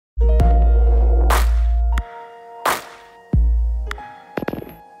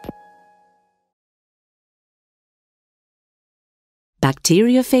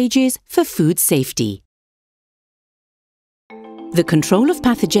Bacteriophages for food safety. The control of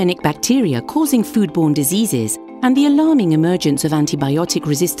pathogenic bacteria causing foodborne diseases and the alarming emergence of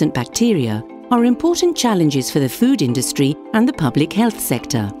antibiotic-resistant bacteria are important challenges for the food industry and the public health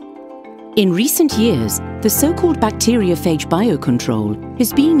sector. In recent years, the so-called bacteriophage biocontrol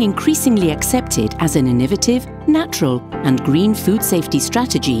is being increasingly accepted as an innovative, natural and green food safety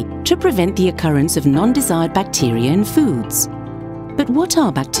strategy to prevent the occurrence of non-desired bacteria in foods. But what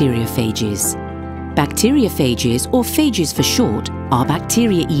are bacteriophages? Bacteriophages, or phages for short, are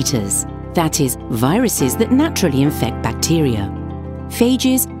bacteria eaters, that is, viruses that naturally infect bacteria.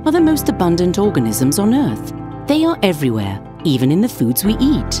 Phages are the most abundant organisms on Earth. They are everywhere, even in the foods we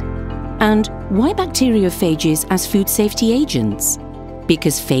eat. And why bacteriophages as food safety agents?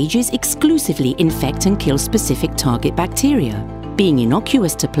 Because phages exclusively infect and kill specific target bacteria, being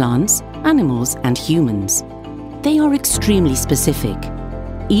innocuous to plants, animals and humans. They are extremely specific.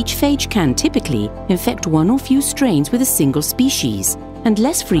 Each phage can typically infect one or few strains with a single species, and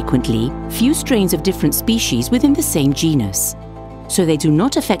less frequently, few strains of different species within the same genus. So they do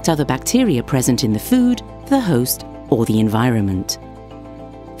not affect other bacteria present in the food, the host, or the environment.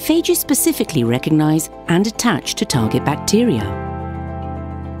 Phages specifically recognize and attach to target bacteria.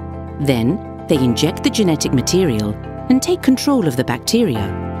 Then, they inject the genetic material and take control of the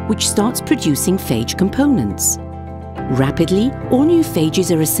bacteria, which starts producing phage components. Rapidly, all new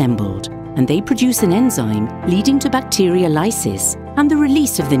phages are assembled, and they produce an enzyme leading to bacteria lysis and the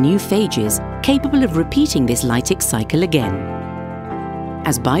release of the new phages capable of repeating this lytic cycle again.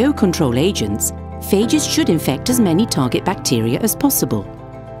 As biocontrol agents, phages should infect as many target bacteria as possible.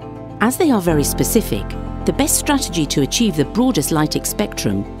 As they are very specific, the best strategy to achieve the broadest lytic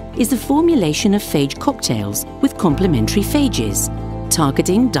spectrum is the formulation of phage cocktails with complementary phages,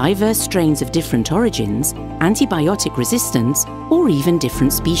 targeting diverse strains of different origins, antibiotic resistance, or even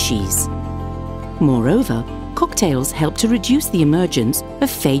different species. Moreover, cocktails help to reduce the emergence of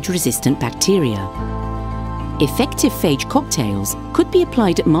phage-resistant bacteria. Effective phage cocktails could be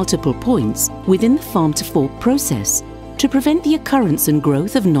applied at multiple points within the farm-to-fork process to prevent the occurrence and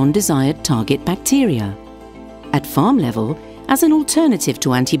growth of non-desired target bacteria. At farm level, as an alternative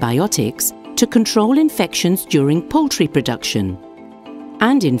to antibiotics to control infections during poultry production,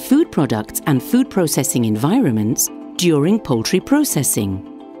 and in food products and food processing environments during poultry processing.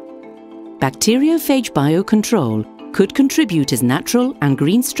 Bacteriophage biocontrol could contribute as natural and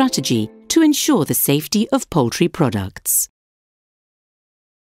green strategy to ensure the safety of poultry products.